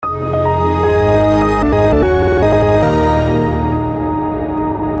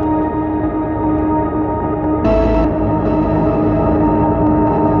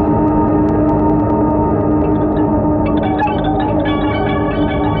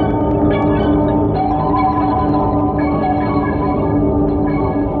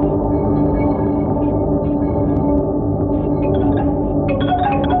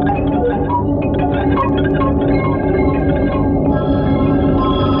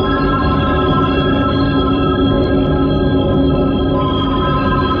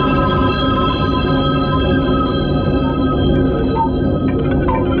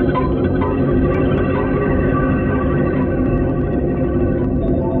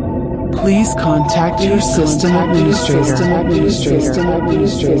Please contact your system administrator.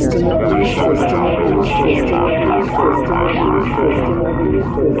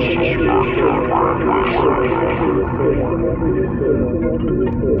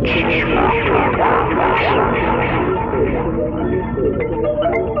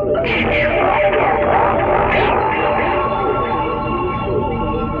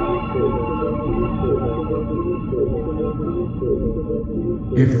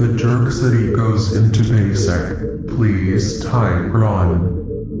 If the Jerk City goes into basic, please type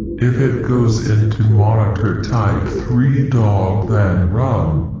run. If it goes into monitor, type 3 dog, then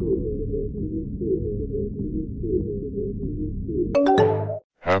run.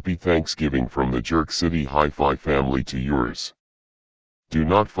 Happy Thanksgiving from the Jerk City Hi-Fi family to yours. Do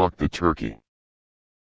not fuck the turkey.